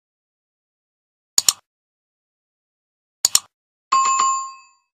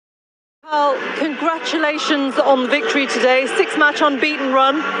Well, congratulations on the victory today. 6-match unbeaten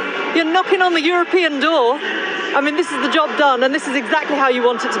run. You're knocking on the European door. I mean, this is the job done, and this is exactly how you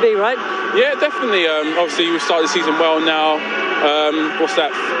want it to be, right? Yeah, definitely. Obviously, we started the season well now.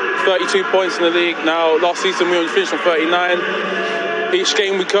 32 points in the league now. Last season, we only finished on 39. Each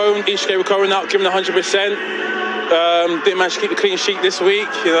game we're going out, giving 100%. Didn't manage to keep the clean sheet this week,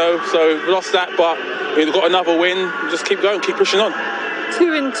 so we lost that, but we've got another win. Just keep going, keep pushing on.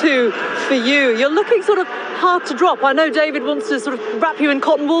 2-2 for you. You're looking sort of hard to drop. I know David wants to sort of wrap you in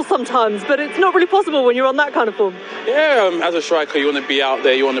cotton wool sometimes, but it's not really possible when you're on that kind of form. Yeah, as a striker, you want to be out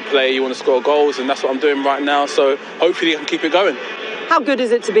there, you want to play, you want to score goals, and that's what I'm doing right now, so hopefully I can keep it going. How good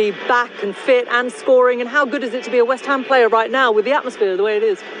is it to be back and fit and scoring, and how good is it to be a West Ham player right now with the atmosphere the way it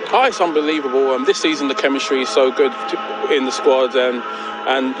is? Oh, it's unbelievable. This season the chemistry is so good in the squad,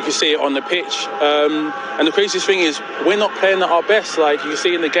 and you can see it on the pitch. And the craziest thing is we're not playing at our best. Like you can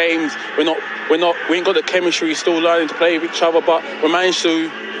see in the games, we ain't got the chemistry. Still learning to play with each other, but we managed to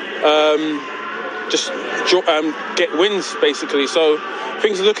get wins basically. So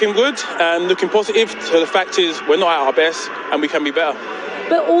things are looking good and looking positive. So the fact is we're not at our best and we can be better.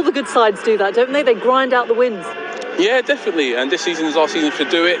 But all the good sides do that, don't they? They grind out the wins. Yeah, definitely. And this season is our season to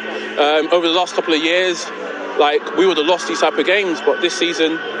do it. Over the last couple of years, we would have lost these type of games, but this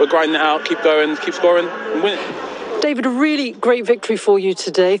season we're grinding it out, keep going, keep scoring and winning. David, a really great victory for you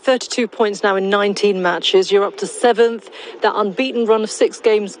today. 32 points now in 19 matches. You're up to 7th. That unbeaten run of 6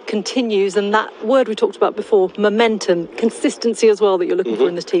 games continues, and that word we talked about before, momentum, consistency as well that you're looking for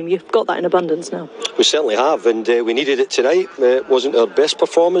in this team. You've got that in abundance now. We certainly have, and we needed it tonight. It wasn't our best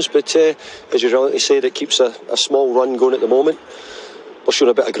performance, but as you rightly said, it keeps a small run going at the moment. We're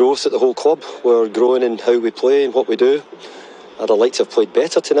showing a bit of growth at the whole club. We're growing in how we play and what we do. I'd have liked to have played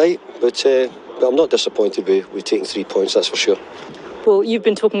better tonight, but I'm not disappointed with taking 3 points, that's for sure. Well, you've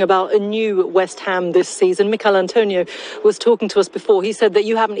been talking about a new West Ham this season. Michail Antonio was talking to us before. He said that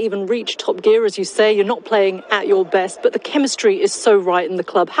you haven't even reached top gear, as you say. You're not playing at your best, but the chemistry is so right in the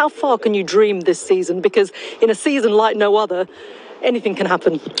club. How far can you dream this season? Because in a season like no other, anything can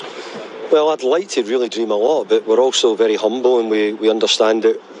happen. Well, I'd like to really dream a lot, but we're also very humble, and we understand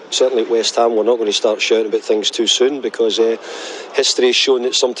that certainly at West Ham we're not going to start shouting about things too soon, because history has shown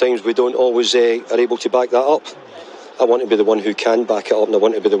that sometimes we don't always are able to back that up. I want to be the one who can back it up, and I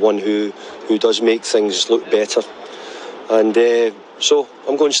want to be the one who does make things look better. And so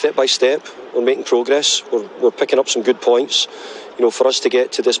I'm going step by step. We're making progress. We're picking up some good points. For us to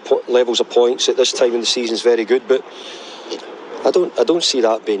get to this levels of points at this time in the season is very good, but I don't see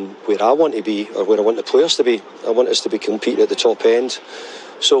that being where I want to be or where I want the players to be. I want us to be competing at the top end.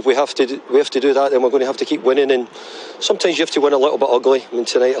 So if we have to do that, then we're going to have to keep winning. And sometimes you have to win a little bit ugly. I mean,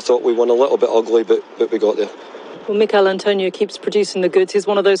 tonight I thought we won a little bit ugly, but we got there. Well, Michail Antonio keeps producing the goods. He's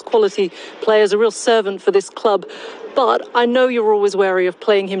one of those quality players, a real servant for this club. But I know you're always wary of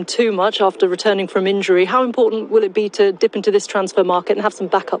playing him too much after returning from injury. How important will it be to dip into this transfer market and have some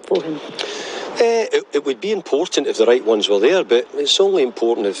backup for him? It would be important if the right ones were there, but it's only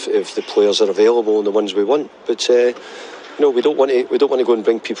important if the players are available and the ones we want. But we don't want to go and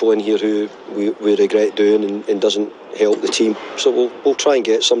bring people in here who we regret doing and doesn't help the team. So we'll try and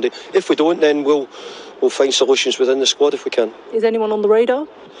get somebody. If we don't, then we'll find solutions within the squad if we can. Is anyone on the radar?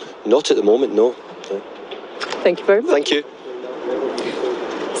 Not at the moment, no. Thank you very much. Thank you.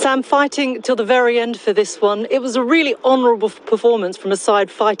 Sam, fighting till the very end for this one. It was a really honourable performance from a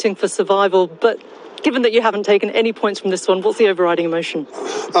side fighting for survival, but given that you haven't taken any points from this one, what's the overriding emotion?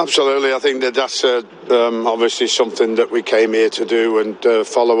 Absolutely. I think that's obviously something that we came here to do and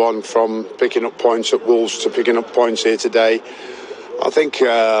follow on from picking up points at Wolves to picking up points here today. I think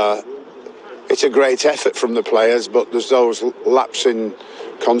it's a great effort from the players, but there's those lapsing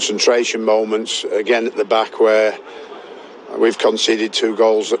concentration moments again at the back where we've conceded 2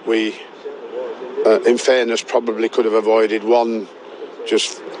 goals that we, in fairness, probably could have avoided. One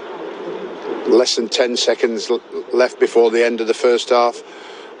just less than 10 seconds left before the end of the first half.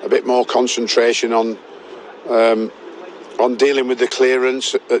 A bit more concentration on dealing with the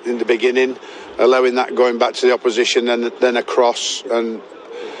clearance in the beginning, allowing that going back to the opposition, then a cross and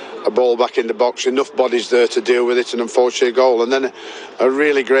a ball back in the box. Enough bodies there to deal with it, and unfortunately a goal. And then a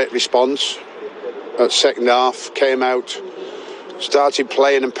really great response at second half, came out, started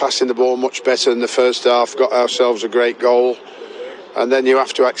playing and passing the ball much better than the first half, got ourselves a great goal. And then you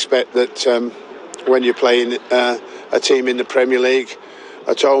have to expect that when you're playing a team in the Premier League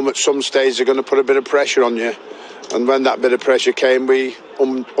at home, at some stage they're going to put a bit of pressure on you. And when that bit of pressure came, we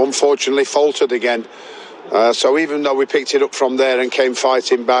unfortunately faltered again. So even though we picked it up from there and came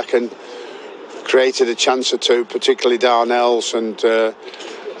fighting back and created a chance or two, particularly Darnell's, and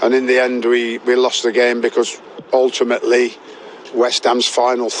And in the end, we lost the game because ultimately West Ham's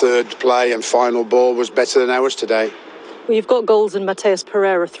final third play and final ball was better than ours today. Well, you've got goals in Matheus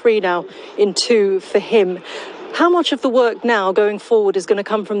Pereira, 3 now in 2 for him. How much of the work now going forward is going to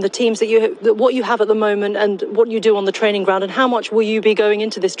come from the teams what you have at the moment and what you do on the training ground, and how much will you be going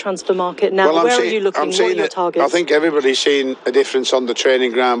into this transfer market now? Well, where are you looking? What are your targets? I think everybody's seen a difference on the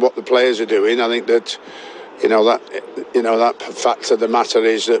training ground, what the players are doing. I think that that fact of the matter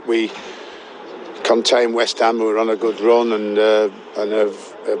is that we contain West Ham, who are on a good run and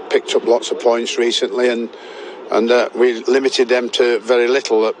have picked up lots of points recently, and we limited them to very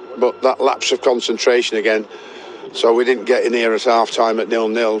little. But that lapse of concentration again. So we didn't get in here at half-time at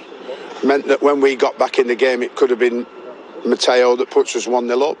 0-0. Meant that when we got back in the game, it could have been Matteo that puts us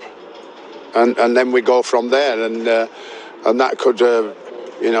 1-0 up. And then we go from there. And that could,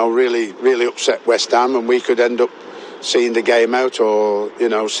 really upset West Ham. And we could end up seeing the game out or,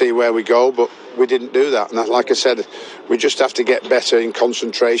 see where we go. But we didn't do that. And like I said, we just have to get better in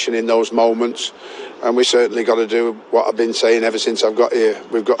concentration in those moments. And we certainly got to do what I've been saying ever since I've got here.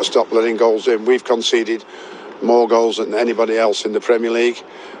 We've got to stop letting goals in. We've conceded more goals than anybody else in the Premier League,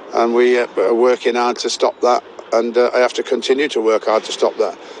 and we are working hard to stop that, and I have to continue to work hard to stop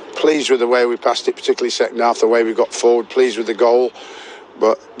that. Pleased with the way we passed it, particularly second half, the way we got forward, pleased with the goal,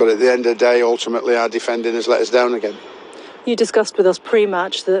 but at the end of the day, ultimately our defending has let us down again. You discussed with us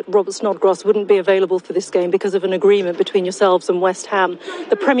pre-match that Robert Snodgrass wouldn't be available for this game because of an agreement between yourselves and West Ham.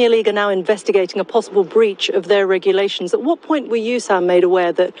 The Premier League are now investigating a possible breach of their regulations. At what point were you, Sam, made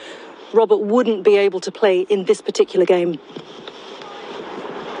aware that Robert wouldn't be able to play in this particular game?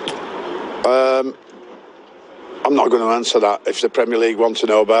 I'm not going to answer that. If the Premier League want to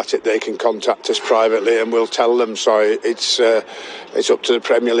know about it, they can contact us privately and we'll tell them. So it's up to the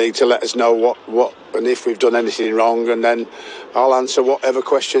Premier League to let us know what and if we've done anything wrong, and then I'll answer whatever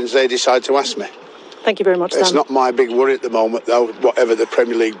questions they decide to ask me. Thank you very much, Sam. It's not my big worry at the moment, though, whatever the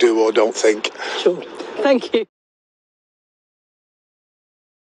Premier League do or don't think. Sure. Thank you.